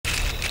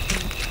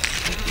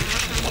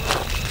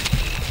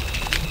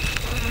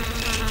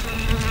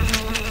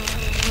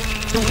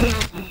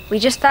We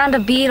just found a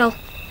beetle.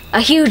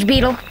 A huge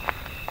beetle.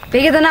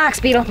 Bigger than ox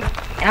beetle.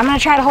 And I'm gonna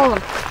try to hold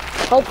him.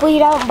 Hopefully he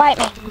don't bite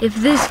me. If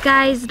this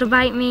guy's to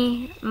bite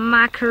me,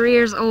 my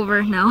career's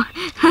over. No.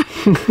 Looks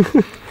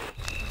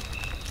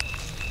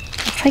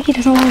like he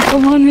doesn't want to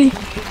come on me.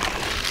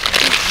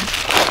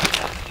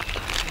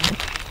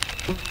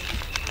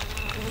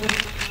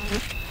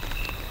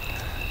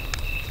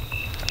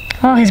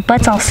 Oh, his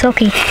butt's all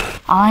silky.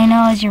 All I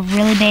know is you're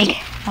really big.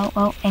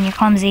 Oh, and you're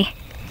clumsy.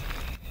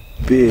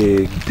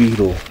 Big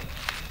beetle.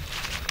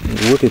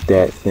 Look at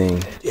that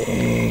thing.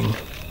 Dang.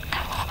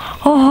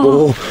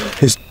 Oh,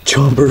 his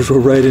chompers were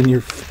right in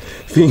your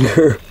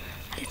finger.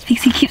 He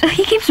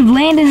keeps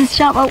landing his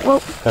chomp.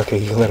 Oh. Okay,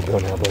 you can let him go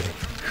now, buddy.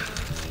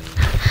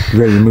 You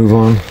ready to move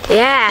on?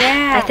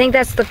 Yeah. I think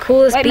that's the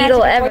coolest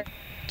beetle ever.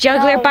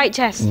 Juggler bite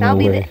test. No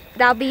way.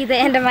 That'll be the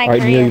end of my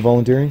Alright, career. Neil, you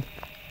volunteering?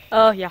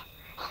 Yeah.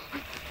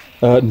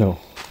 No.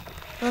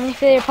 Let me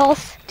feel your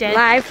pulse. Dead.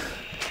 Live.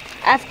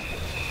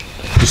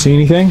 You see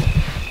anything?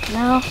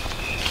 No.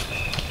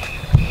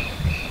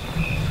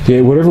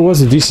 Yeah, whatever it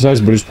was a decent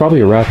size, but it's probably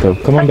a rat though.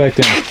 Come on back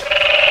down.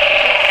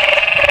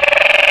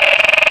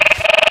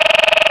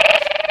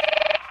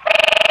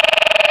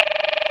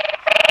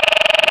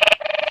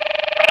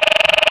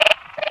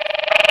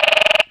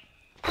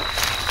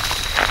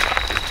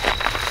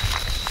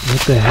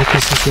 What the heck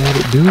is this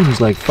rabbit doing? He's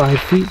like 5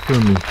 feet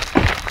from me.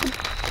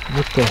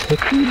 What the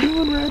heck are you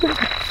doing, rabbit?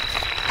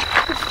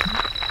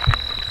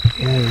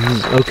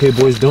 Yeah, okay,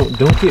 boys, don't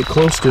get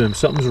close to him.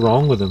 Something's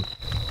wrong with him.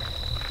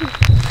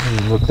 Hey,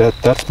 look,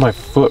 that's my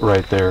foot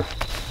right there.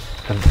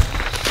 And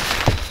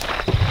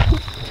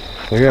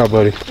there you go,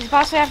 buddy. Does it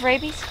possibly have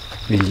rabies?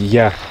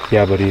 Yeah,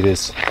 buddy, it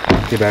is.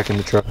 Get back in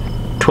the truck.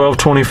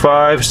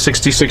 12:25,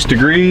 66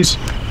 degrees,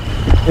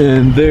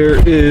 and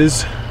there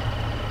is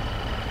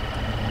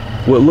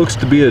what looks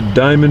to be a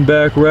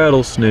diamondback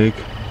rattlesnake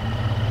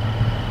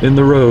in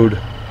the road.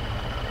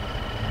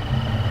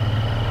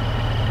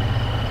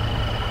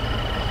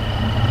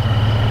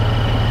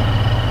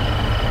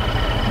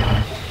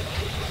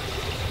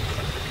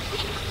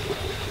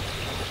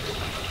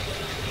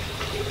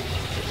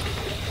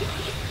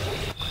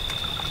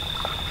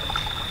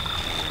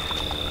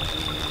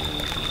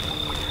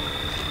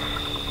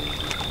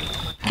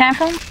 Can I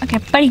film? Okay,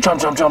 buddy.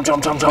 Jump.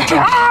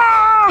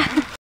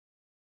 Ah!